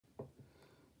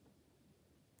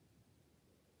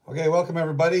Okay, welcome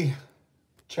everybody.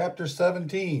 Chapter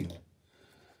 17.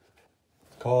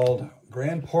 It's called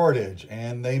Grand Portage,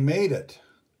 and they made it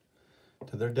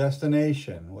to their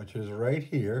destination, which is right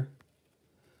here,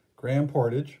 Grand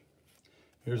Portage.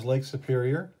 Here's Lake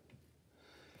Superior.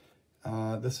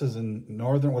 This is in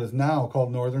northern, what is now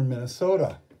called northern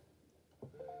Minnesota.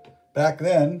 Back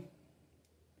then,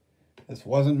 this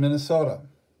wasn't Minnesota.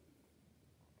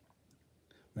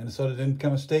 Minnesota didn't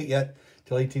become a state yet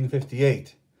till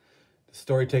 1858. The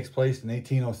story takes place in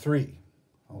 1803.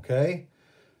 Okay?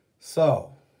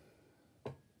 So,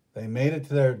 they made it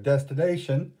to their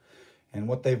destination, and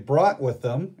what they've brought with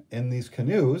them in these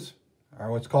canoes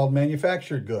are what's called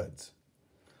manufactured goods.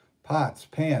 Pots,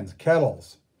 pans,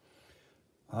 kettles,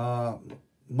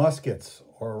 muskets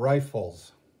or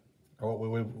rifles, or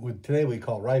what today we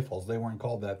call rifles. They weren't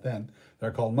called that then.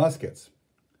 They're called muskets,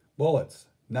 bullets,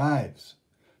 knives,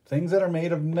 things that are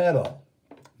made of metal,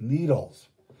 needles,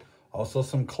 also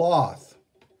some cloth,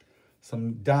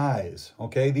 some dyes.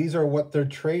 Okay, these are what they're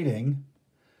trading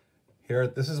here.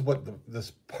 This is what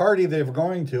this party they're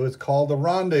going to is called the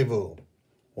rendezvous.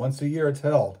 Once a year it's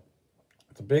held.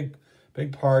 It's a big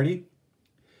party.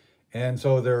 And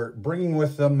so they're bringing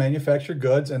with them manufactured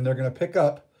goods, and they're going to pick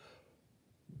up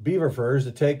beaver furs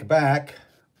to take back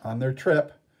on their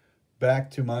trip back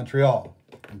to Montreal.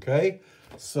 Okay,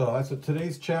 so that's what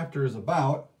today's chapter is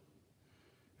about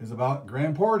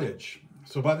Grand Portage.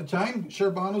 So by the time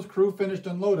Charbonneau's crew finished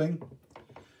unloading,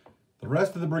 the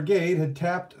rest of the brigade had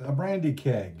tapped a brandy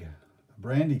keg. A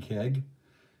brandy keg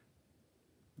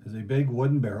is a big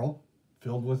wooden barrel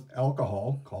filled with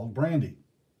alcohol called brandy.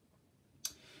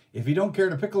 If you don't care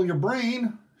to pickle your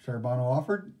brain, Charbonneau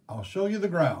offered, I'll show you the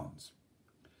grounds.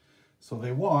 So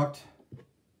they walked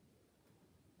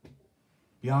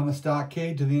beyond the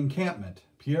stockade to the encampment.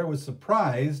 Pierre was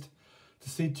surprised to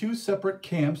see two separate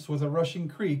camps with a rushing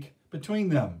creek between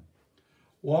them.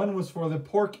 One was for the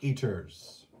pork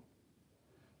eaters,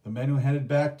 the men who headed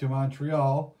back to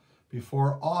Montreal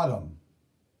before autumn.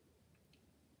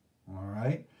 All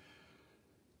right.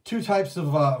 Two types of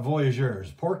voyageurs,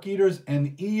 pork eaters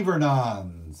and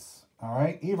hivernants. All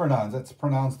right, hivernants, that's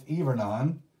pronounced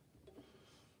Evernon.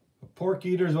 The pork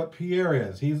eater is what Pierre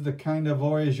is. He's the kind of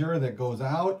voyageur that goes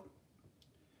out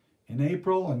in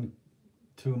April and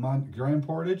to Grand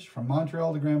Portage, from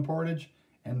Montreal to Grand Portage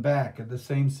and back at the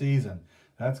same season.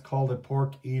 That's called a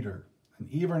pork eater. An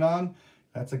Evernon,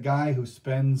 that's a guy who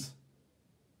spends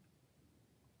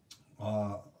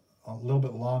a little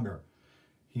bit longer.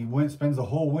 He spends the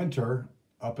whole winter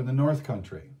up in the North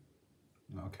Country.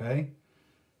 Okay?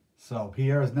 So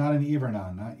Pierre is not an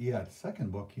Evernon, not yet.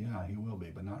 Second book, yeah, he will be,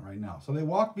 but not right now. So they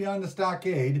walked beyond the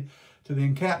stockade to the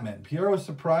encampment. Pierre was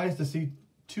surprised to see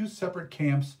two separate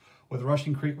camps with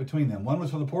Rushing Creek between them. One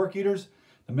was for the pork eaters,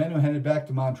 the men who headed back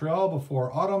to Montreal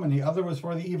before autumn, and the other was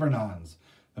for the Hivernants,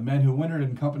 the men who wintered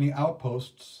in company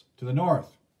outposts to the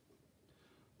north.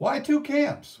 Why two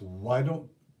camps? Why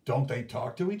don't they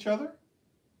talk to each other?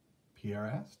 Pierre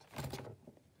asked.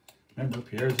 Remember,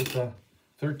 Pierre's just a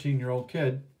 13-year-old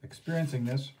kid experiencing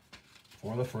this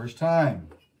for the first time.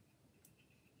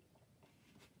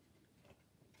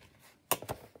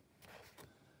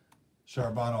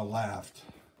 Charbonneau laughed.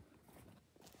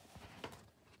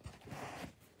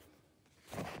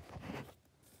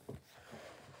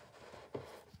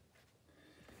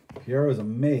 Pierre was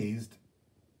amazed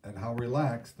at how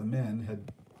relaxed the man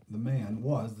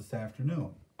was this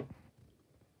afternoon.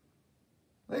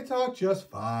 They talk just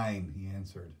fine, he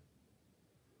answered.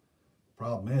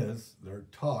 Problem is, their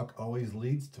talk always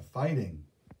leads to fighting.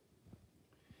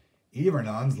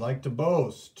 Hivernants like to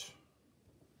boast.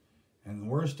 And the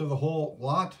worst of the whole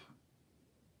lot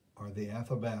are the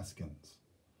Athabascans.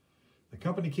 The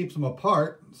company keeps them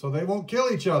apart so they won't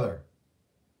kill each other.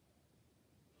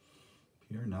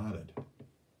 Pierre nodded.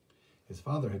 His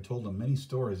father had told him many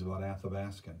stories about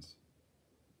Athabascans.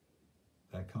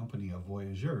 That company of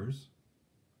voyageurs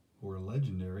who were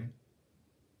legendary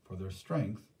for their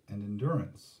strength and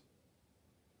endurance.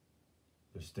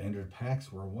 Their standard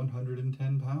packs were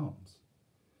 110 pounds,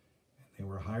 and they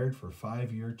were hired for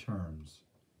 5-year terms.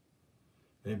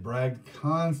 They bragged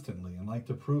constantly and liked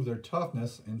to prove their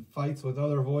toughness in fights with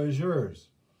other voyageurs.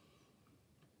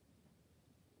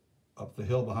 Up the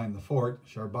hill behind the fort,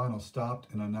 Charbonneau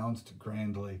stopped and announced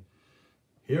grandly,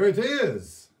 "Here it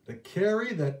is, the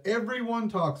carry that everyone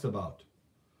talks about.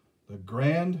 The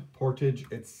Grand Portage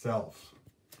itself."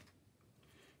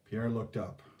 Pierre looked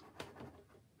up.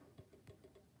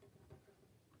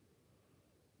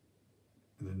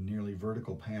 The nearly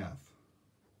vertical path.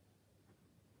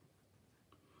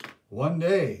 One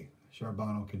day,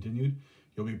 Charbonneau continued.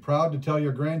 You'll be proud to tell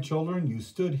your grandchildren you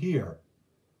stood here.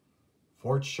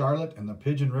 Fort Charlotte and the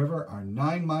Pigeon River are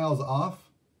 9 miles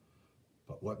off,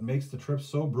 but what makes the trip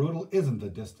so brutal isn't the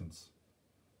distance.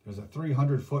 There's a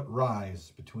 300-foot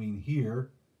rise between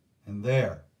here and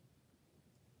there.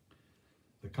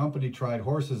 The company tried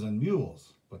horses and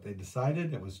mules, but they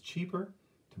decided it was cheaper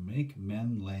to make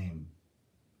men lame.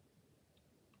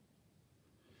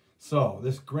 So,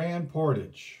 this Grand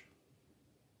Portage,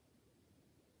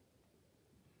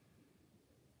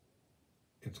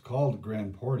 it's called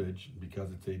Grand Portage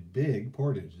because it's a big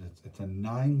portage. It's a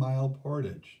 9-mile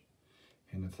portage,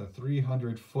 and it's a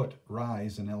 300-foot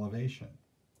rise in elevation.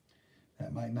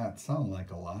 That might not sound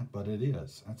like a lot, but it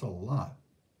is. That's a lot.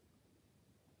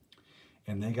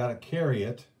 And they got to carry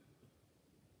it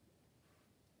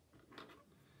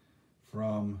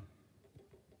from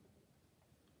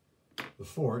the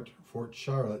Fort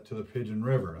Charlotte, to the Pigeon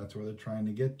River. That's where they're trying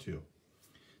to get to.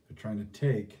 They're trying to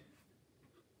take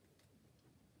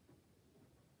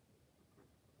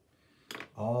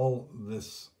all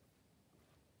this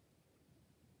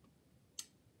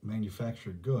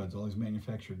manufactured goods, all these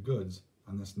manufactured goods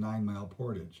on this 9-mile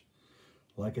portage.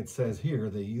 Like it says here,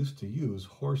 they used to use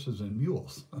horses and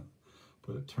mules,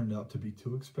 but it turned out to be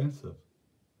too expensive.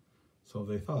 So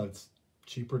they thought it's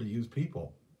cheaper to use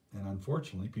people. And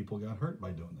unfortunately, people got hurt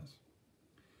by doing this.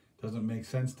 Doesn't make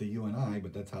sense to you and I,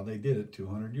 but that's how they did it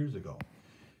 200 years ago.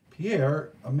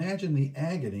 Pierre imagined the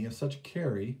agony of such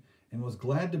carry and was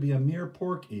glad to be a mere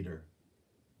pork eater.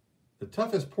 The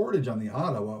toughest portage on the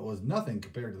Ottawa was nothing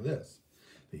compared to this.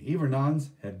 The Ivernons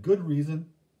had good reason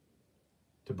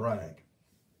to brag.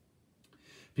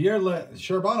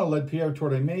 Charbonneau led Pierre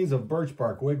toward a maze of birch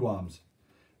bark wigwams.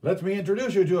 Let me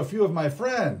introduce you to a few of my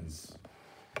friends,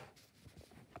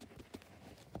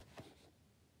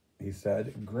 he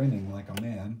said, grinning like a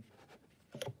man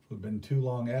who'd been too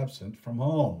long absent from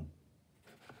home.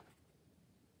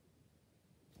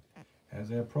 As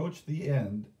they approached the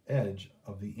edge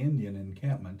of the Indian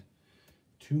encampment,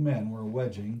 2 men were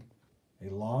wedging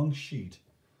a long sheet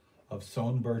of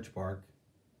sewn birch bark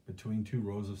between 2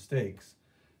 rows of stakes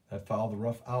that followed the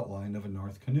rough outline of a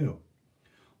north canoe.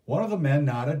 One of the men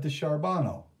nodded to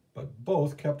Charbonneau, but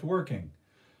both kept working.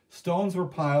 Stones were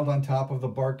piled on top of the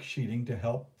bark sheeting to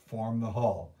help form the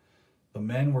hull. The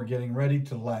men were getting ready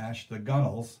to lash the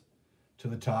gunnels to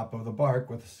the top of the bark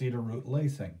with cedar root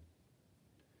lacing.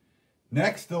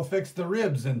 Next, they'll fix the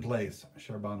ribs in place,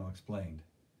 Charbonneau explained.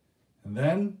 And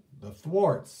then the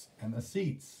thwarts and the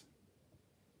seats.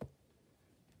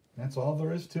 That's all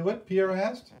there is to it, Pierre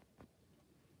asked.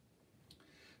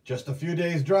 Just a few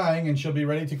days drying and she'll be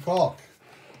ready to caulk.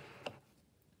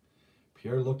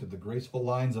 Pierre looked at the graceful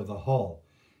lines of the hull.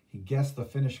 He guessed the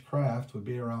finished craft would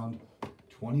be around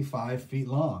 25 feet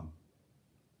long.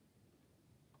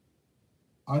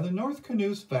 Are the North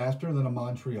canoes faster than a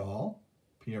Montreal?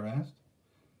 Pierre asked.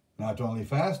 Not only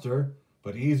faster,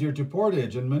 but easier to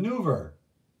portage and maneuver.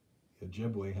 The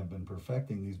Ojibwe have been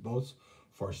perfecting these boats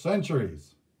for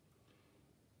centuries.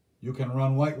 You can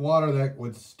run white water that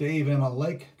would stave in a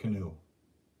lake canoe.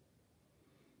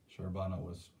 Charbonneau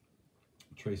was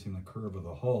tracing the curve of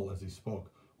the hull as he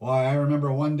spoke. Why, I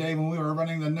remember one day when we were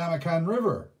running the Namakan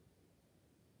River.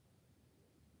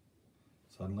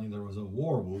 Suddenly there was a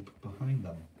war whoop behind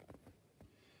them.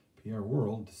 Pierre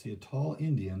whirled to see a tall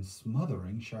Indian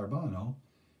smothering Charbonneau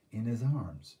in his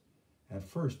arms. At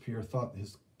first, Pierre thought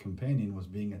his companion was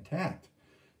being attacked,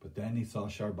 but then he saw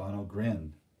Charbonneau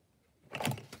grin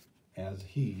as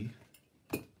he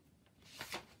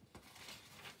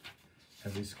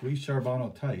squeezed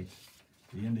Charbonneau tight.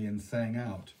 The Indian sang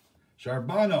out,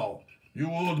 Charbonneau, you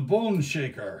old bone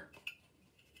shaker.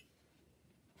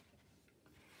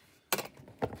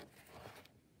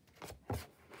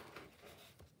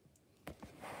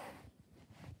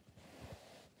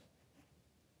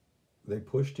 They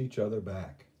pushed each other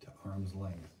back to arm's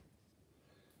length.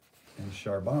 And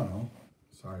Charbonneau,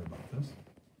 sorry about this,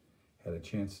 had a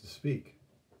chance to speak.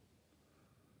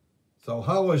 So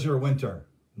how was your winter,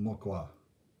 Mukwa?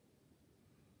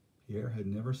 Pierre had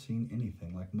never seen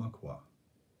anything like Mukwa.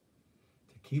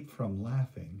 To keep from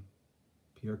laughing,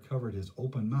 Pierre covered his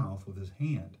open mouth with his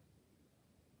hand.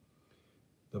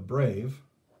 The brave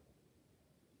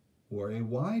wore a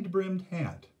wide-brimmed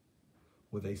hat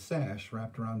with a sash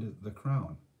wrapped around the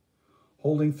crown,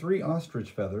 holding 3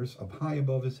 ostrich feathers up high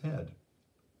above his head.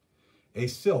 A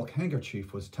silk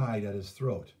handkerchief was tied at his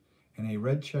throat, and a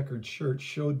red checkered shirt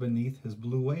showed beneath his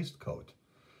blue waistcoat.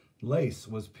 Lace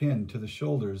was pinned to the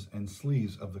shoulders and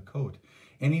sleeves of the coat,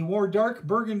 and he wore dark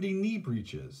burgundy knee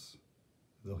breeches,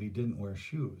 though he didn't wear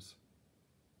shoes.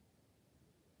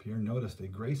 Pierre noticed a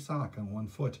gray sock on one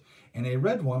foot and a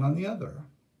red one on the other,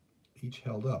 each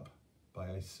held up by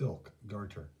a silk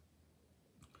garter.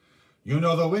 "You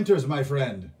know the winters, my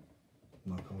friend,"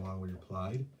 Makwa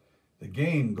replied. "The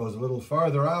game goes a little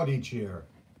farther out each year.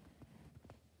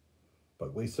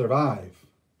 But we survive."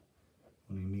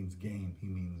 When he means game, he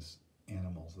means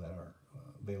animals that are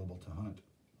available to hunt.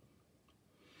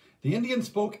 The Indian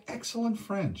spoke excellent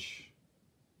French.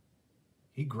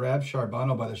 He grabbed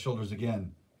Charbonneau by the shoulders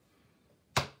again.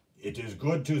 "It is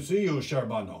good to see you,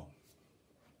 Charbonneau."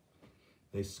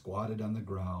 They squatted on the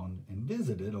ground and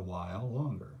visited a while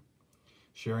longer,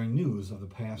 sharing news of the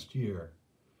past year.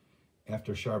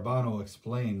 After Charbonneau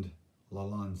explained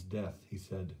Lalanne's death, he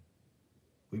said,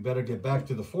 "We better get back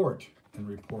to the fort and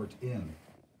report in."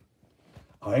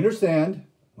 "I understand,"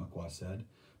 Makwa said,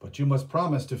 "but you must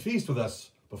promise to feast with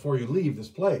us before you leave this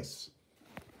place."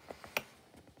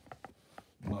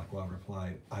 Makwa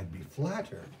replied, "I'd be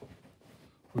flattered."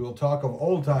 "We will talk of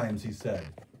old times," he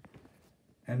said.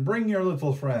 "And bring your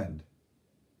little friend.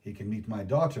 He can meet my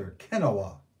daughter,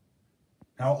 Kenawa.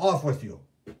 Now off with you."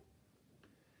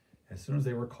 As soon as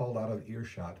they were called out of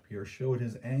earshot, Pierre showed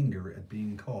his anger at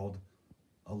being called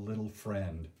a little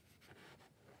friend.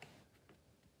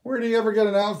 "Where do you ever get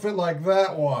an outfit like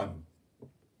that one?"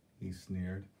 he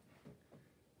sneered.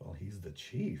 "Well, he's the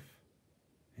chief,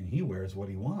 and he wears what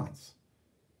he wants."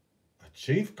 "A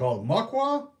chief called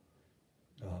Makwa?"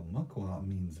 Makwa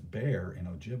means bear in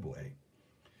Ojibwe,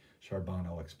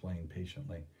 Charbonneau explained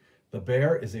patiently. "The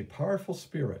bear is a powerful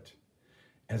spirit.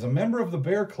 As a member of the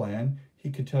Bear Clan,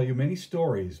 he could tell you many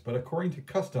stories, but according to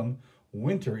custom,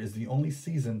 winter is the only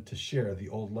season to share the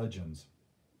old legends."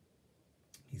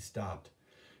 He stopped.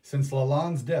 Since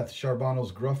Lalanne's death,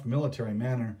 Charbonneau's gruff military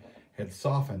manner had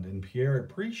softened, and Pierre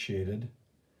appreciated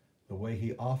the way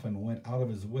he often went out of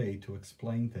his way to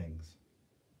explain things.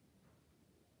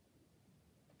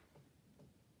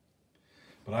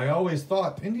 "But I always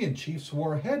thought Indian chiefs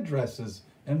wore headdresses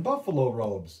and buffalo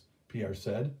robes," Pierre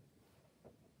said.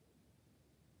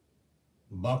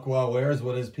 "Makwa wears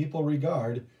what his people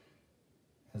regard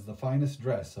as the finest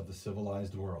dress of the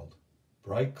civilized world.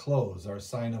 Bright clothes are a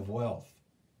sign of wealth.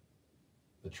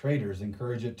 The traders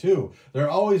encourage it too. They're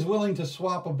always willing to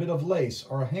swap a bit of lace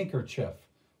or a handkerchief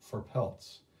for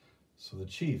pelts. So the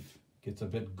chief gets a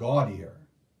bit gaudier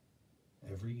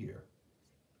every year."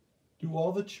 "Do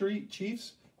all the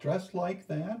chiefs dress like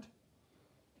that?"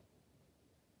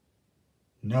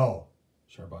 "No,"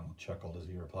 Charbonneau chuckled as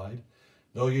he replied,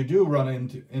 "though you do run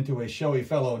into a showy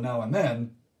fellow now and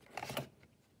then.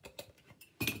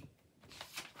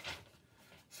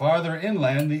 Farther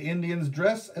inland, the Indians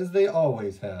dress as they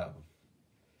always have."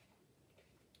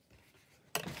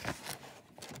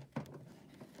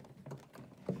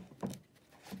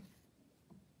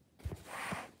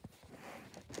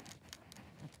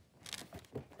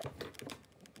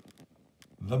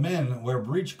 "The men wear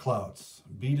breechclouts,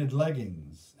 beaded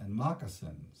leggings, and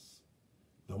moccasins.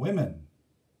 The women,"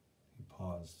 he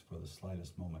paused for the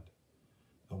slightest moment,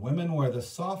 "the women wear the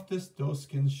softest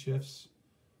doeskin shifts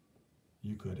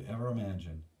you could ever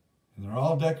imagine, and they're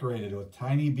all decorated with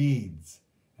tiny beads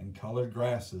and colored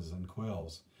grasses and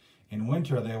quills. In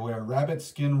winter, they wear rabbit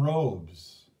skin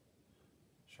robes."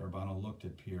 Charbonneau looked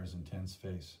at Pierre's intent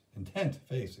face.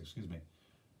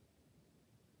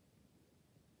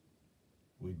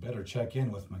 "We'd better check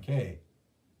in with McKay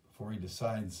before he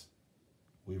decides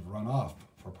we've run off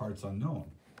for parts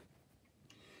unknown."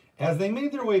 As they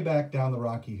made their way back down the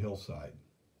rocky hillside,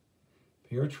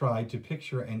 Pierre tried to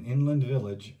picture an inland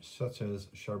village such as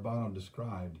Charbonneau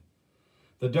described.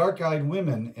 The dark-eyed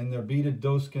women in their beaded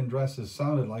doeskin dresses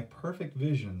sounded like perfect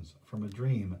visions from a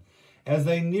dream. As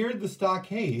they neared the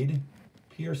stockade,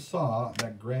 Pierre saw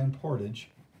that Grand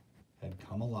Portage had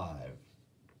come alive.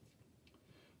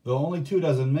 Though only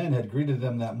 24 men had greeted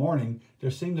them that morning,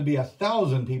 there seemed to be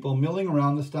 1,000 people milling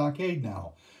around the stockade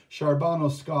now. Charbonneau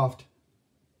scoffed,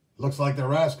 "Looks like the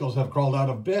rascals have crawled out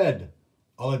of bed.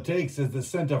 All it takes is the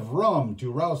scent of rum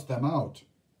to roust them out."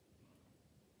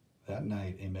 That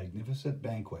night, a magnificent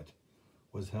banquet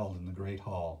was held in the great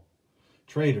hall.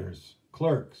 Traders,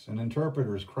 clerks, and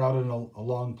interpreters crowded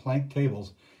along plank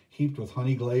tables heaped with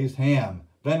honey-glazed ham,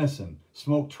 venison,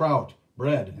 smoked trout,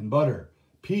 bread and butter,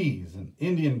 peas and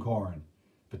Indian corn,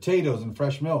 potatoes and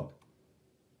fresh milk.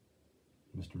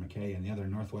 Mr. McKay and the other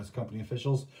Northwest Company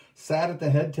officials sat at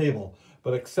the head table,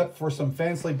 but except for some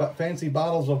fancy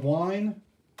bottles of wine,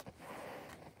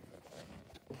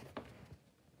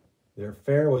 their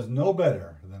fare was no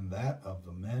better than that of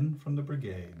the men from the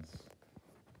brigades.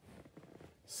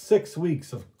 6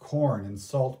 weeks of corn and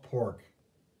salt pork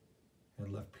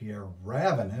had left Pierre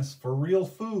ravenous for real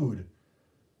food.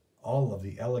 all of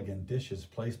the elegant dishes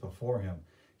placed before him.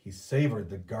 He savored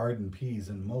the garden peas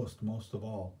and most of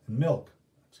all, and milk,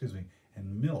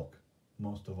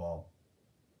 most of all.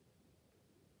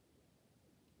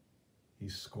 He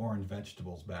scorned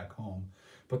vegetables back home,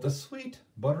 but the sweet,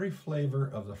 buttery flavor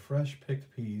of the fresh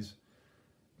picked peas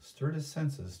stirred his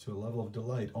senses to a level of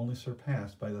delight only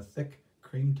surpassed by the thick,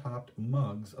 cream-topped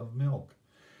mugs of milk.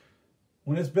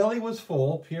 When his belly was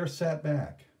full, Pierre sat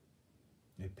back,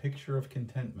 a picture of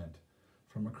contentment.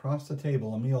 From across the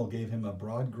table, Emile gave him a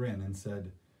broad grin and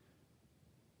said,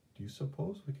 "Do you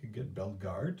suppose we could get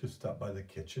Bellegarde to stop by the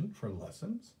kitchen for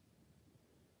lessons?"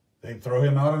 "They'd throw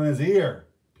him out on his ear,"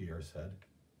 Pierre said,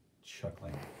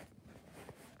 chuckling.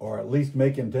 "Or at least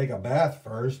make him take a bath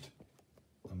first,"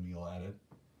 Emile added.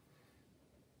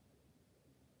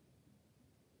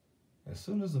 As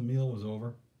soon as the meal was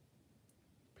over,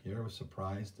 Pierre was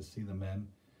surprised to see the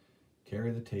men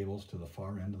carry the tables to the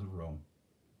far end of the room.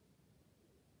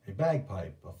 A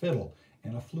bagpipe, a fiddle,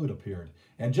 and a flute appeared,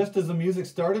 and just as the music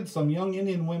started, some young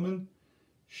Indian women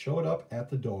showed up at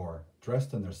the door,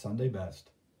 dressed in their Sunday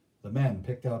best. The men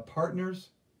picked out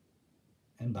partners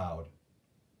and bowed.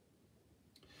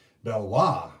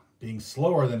 Bellois, being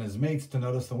slower than his mates to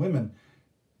notice the women,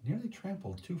 nearly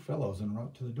trampled two fellows en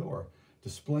route to the door.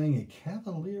 Displaying a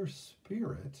cavalier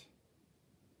spirit,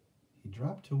 he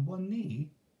dropped to one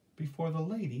knee before the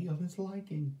lady of his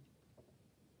liking.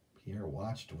 Pierre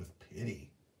watched with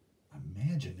pity,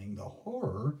 imagining the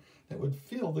horror that would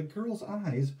fill the girl's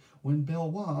eyes when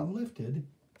Bellois lifted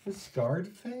his scarred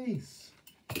face.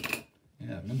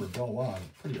 Yeah, remember Bellois,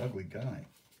 a pretty ugly guy.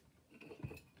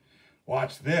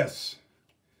 "Watch this,"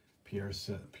 Pierre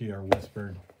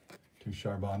whispered to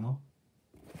Charbonneau.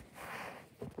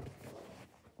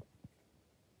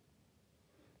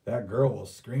 "That girl will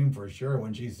scream for sure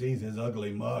when she sees his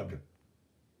ugly mug."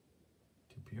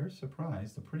 To Pierre's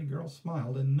surprise, the pretty girl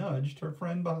smiled and nudged her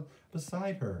friend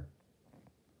beside her.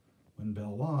 When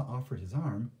Bellois offered his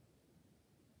arm,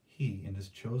 he and his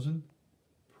chosen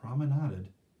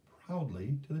promenaded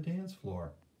proudly to the dance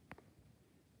floor.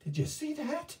 "Did you see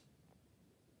that?"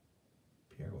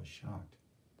 Pierre was shocked.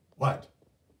 "What?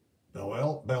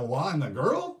 Bellois and the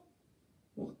girl?"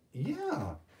 "Well,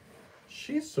 yeah.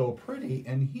 She's so pretty,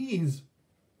 and he's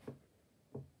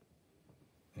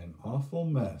an awful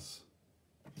mess,"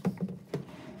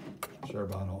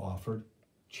 Charbonneau offered,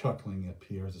 chuckling at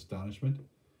Pierre's astonishment.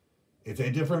 "It's a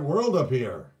different world up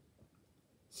here.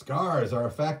 Scars are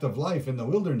a fact of life in the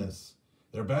wilderness.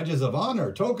 They're badges of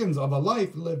honor, tokens of a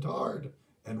life lived hard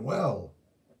and well."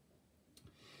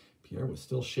 Pierre was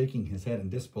still shaking his head in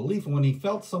disbelief when he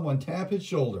felt someone tap his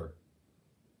shoulder.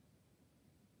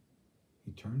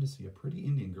 He turned to see a pretty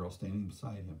Indian girl standing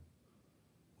beside him.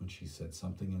 When she said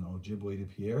something in Ojibwe to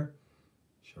Pierre,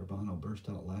 Charbonneau burst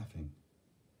out laughing.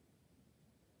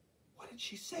 "What did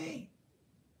she say?"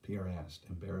 Pierre asked,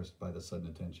 embarrassed by the sudden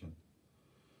attention.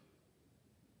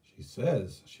 "She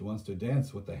says she wants to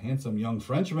dance with the handsome young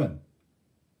Frenchman,"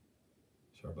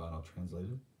 Charbonneau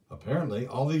translated. "Apparently,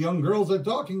 all the young girls are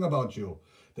talking about you.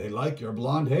 They like your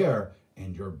blonde hair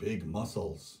and your big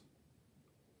muscles."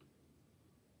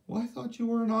 "Well, I thought you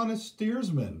were an honest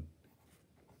steersman,"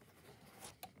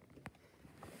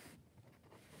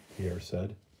 Pierre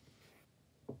said.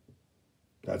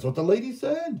 "That's what the lady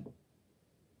said."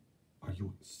 "Are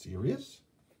you serious?"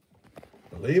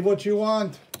 "Believe what you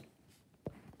want,"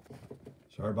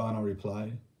 Charbonneau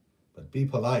replied. "But be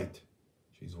polite.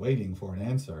 She's waiting for an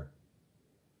answer."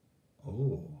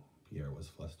 "Oh," Pierre was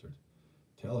flustered.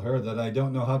 "Tell her that I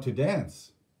don't know how to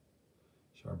dance."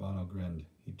 Charbonneau grinned.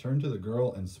 He turned to the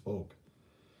girl and spoke.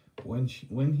 When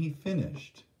he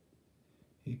finished,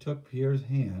 he took Pierre's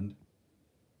hand,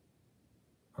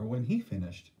 or when he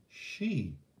finished,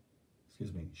 she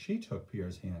took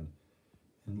Pierre's hand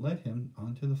and led him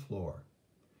onto the floor.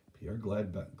 Pierre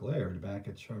glared back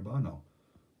at Charbonneau,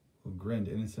 who grinned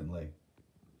innocently.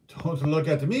 "Don't look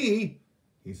at me,"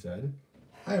 he said.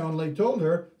 "I only told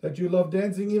her that you love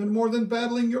dancing even more than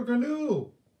paddling your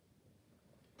canoe."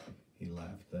 He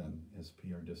laughed then as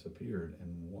Pierre disappeared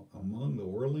among the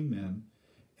whirling men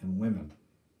and women.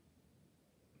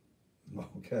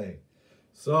 Okay,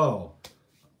 so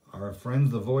our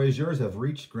friends, the voyageurs, have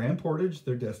reached Grand Portage,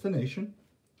 their destination.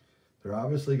 They're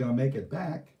obviously going to make it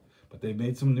back, but they've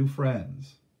made some new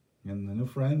friends. And the new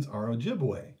friends are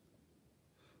Ojibwe.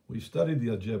 We've studied the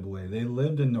Ojibwe. They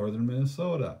lived in northern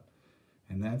Minnesota.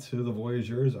 And that's who the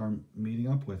voyageurs are meeting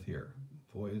up with here.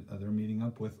 They're meeting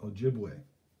up with Ojibwe.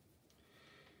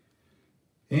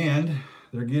 And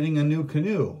they're getting a new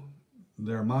canoe.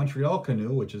 Their Montreal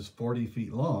canoe, which is 40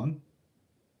 feet long,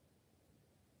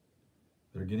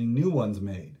 they're getting new ones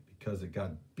made because it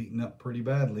got beaten up pretty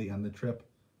badly on the trip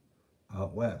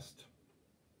out west.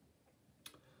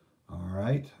 All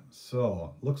right,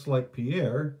 so looks like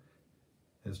Pierre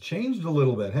has changed a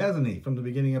little bit, hasn't he, from the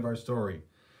beginning of our story?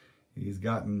 He's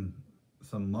gotten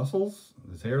some muscles,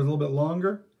 his hair is a little bit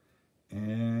longer,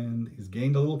 and he's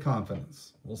gained a little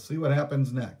confidence. We'll see what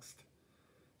happens next.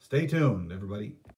 Stay tuned, everybody.